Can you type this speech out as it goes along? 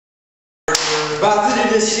About to do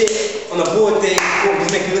this shit on a board thing,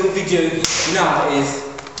 just make a little video. You know how it is.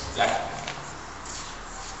 Like,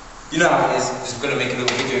 you know how it is. Just gonna make a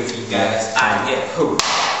little video for you guys. And yeah, cool.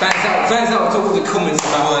 Fans out to all the comments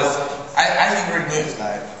about us. I think we're good,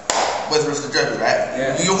 like, with Mr. Jordy, right?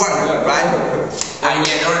 Yeah. You're wondering, right?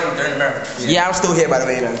 Yeah, don't remember. Yeah, I'm still here, by the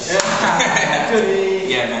way, man.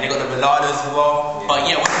 Yeah, man, they got the Velladas as well. Yeah. But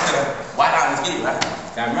yeah, we're gonna wild out this video, right?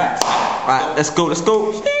 Damn right. Alright, let's go. This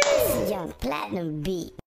is Young Platinum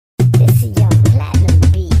beat. This is Young Platinum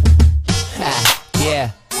beat.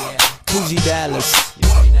 Yeah. Coogee Dallas.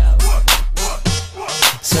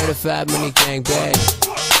 Certified money gang bang.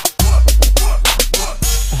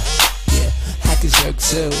 Yeah. I could jerk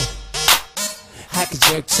too. I could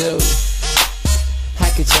jerk too. I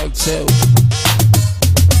could jerk too.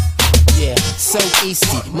 Yeah, so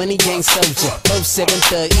easty, money gang soldier, 07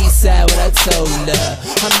 east side, what I told her.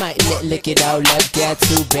 I might lick it all up, got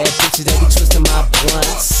two bad bitches that be twisting my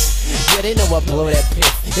blunts. Yeah, they know I blow that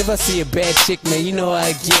piff. If I see a bad chick, man, you know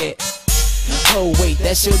I get. Oh wait,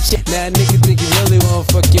 that's your chick. Now niggas think you really wanna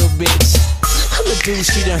fuck your bitch. I'm a dude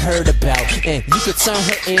she done heard about, and you could turn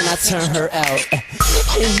her in, I turn her out.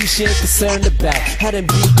 And you shit concerned about how to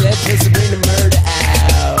beat that pussy, bring the murder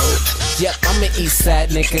out. Yep, I'm an east side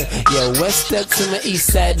nigga. Yo, west up to my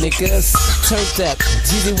east side niggas. Turned up,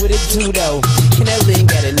 Jeezy with a do though. And that lean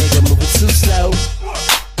got a nigga moving too slow.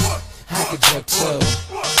 I could jerk too.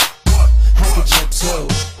 I could jerk too.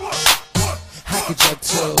 I could jerk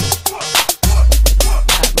too.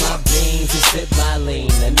 Pop my beans and sip my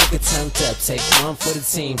lean. A nigga turned up, take one for the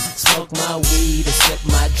team. Smoke my weed and sip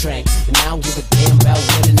my drink. And I don't give a damn about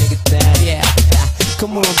what a nigga think. Yeah.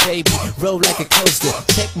 Come on, baby, roll like a coaster.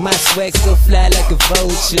 Check my swag, still fly like a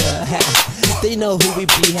vulture. They know who we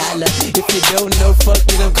be, holla. If you don't know, fuck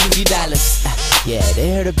it, I'm Coogee Dallas. Yeah, they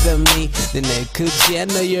heard about me, then they Coogee, I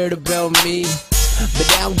know you heard about me. But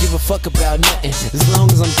I don't give a fuck about nothing. As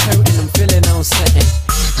long as I'm curtain, I'm feeling on something.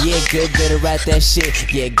 Yeah, good, better write that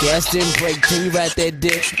shit. Yeah, gas didn't break, can you write that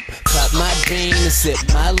dick? Pop my bean and sip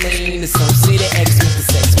my lean. And some see the X with the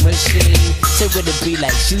sex machine. Say what it be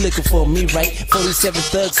like, she looking for me, right? 47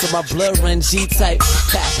 thugs, so my blood run G-type.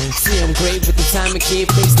 See, I'm great with the time and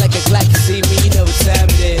kid face like a Glock. You see me, you know what time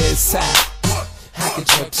it is. I could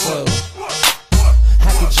jerk too.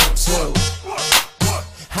 I could jerk too.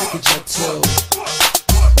 I could jerk too.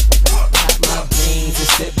 Pop my beans and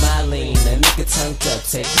sip my lean. A nigga turned up,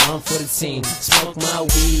 take one for the team. Smoke my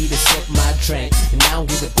weed and sip my drink. And I don't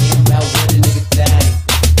give a damn about what a nigga think.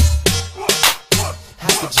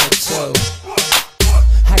 I could jerk too.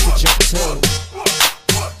 I could jerk too.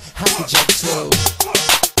 I could jerk too.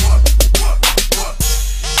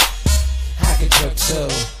 I could jerk too.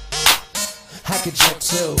 I could jerk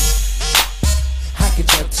too. I could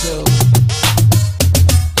jerk too.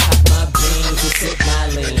 To sip my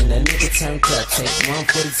lean, a nigga turned up, take one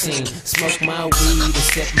for the team. Smoke my weed and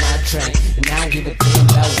sip my drink. And I don't give a damn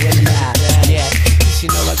about what I. Yeah, she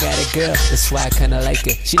know I got a girl, that's why I kinda like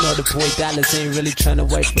her. She know the boy Dallas ain't really tryna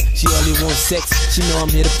wipe her. She only wants sex, she know I'm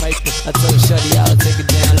here to pipe her. I told Shorty I'll take her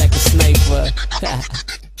down like a sniper.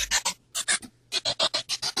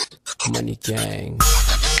 Money gang.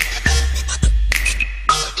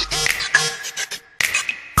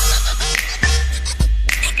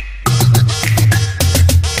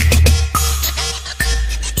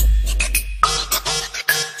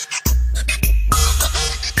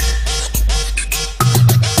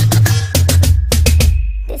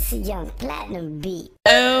 Young Platinum beat.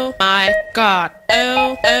 Oh my god.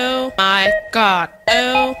 Oh, oh my god.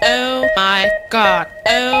 Oh, oh my god.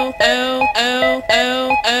 Oh, oh, oh,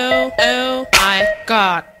 oh, oh, oh my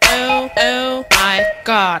god. Oh, oh my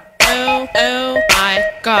god. Oh, oh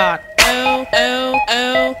my god. Oh, oh,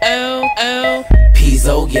 oh, oh, oh.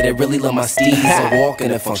 Pizzo, yeah, they really love my steez. I walk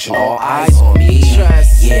in and function, all eyes on me.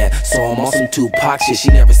 Yeah, so I'm on some Tupac shit. She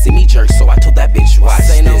never see me jerk, so I told that bitch, watch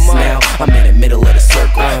this now. I'm in the middle of the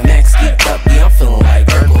circle. Max geeked up, yeah, I'm feeling like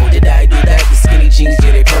Urkel. Did I do that? The skinny jeans,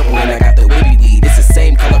 yeah, they purple. And I got the whippy weed, it's the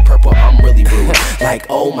same color purple. I'm really rude. Like,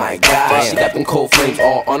 oh my god, she got them cold flames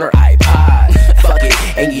all on her iPod. Fuck it,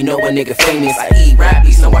 and you know a nigga famous. I eat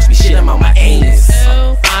rappies, now watch me shit, I'm on my anus.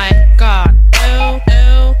 Oh my god. Oh,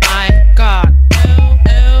 oh my god. Oh,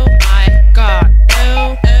 oh my god.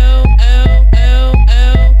 Oh, oh, oh, oh,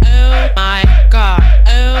 oh, oh my god.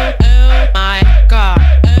 Oh, oh my god.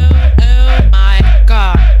 Oh, oh my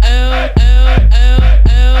god. Oh, oh, oh,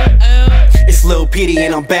 oh, oh. It's Lil Petey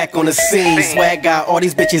and I'm back on the scene. Swag got all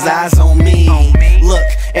these bitches eyes on me. Look,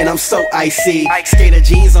 and I'm so icy. Skater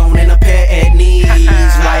jeans on and a pair at knees.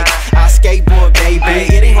 Like I skateboard,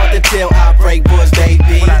 baby. It ain't hard to tell I break boards,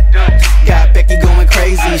 baby. Got Becky going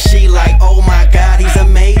crazy. She like, oh my God, he's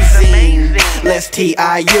amazing. Let's TIU.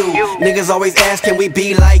 Niggas always ask, can we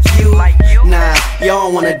be like you? Nah, y'all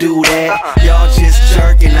don't wanna do that. Y'all just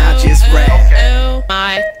jerk and I just rap. Oh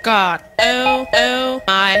my God. Oh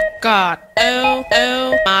my God.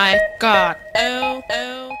 Oh my God.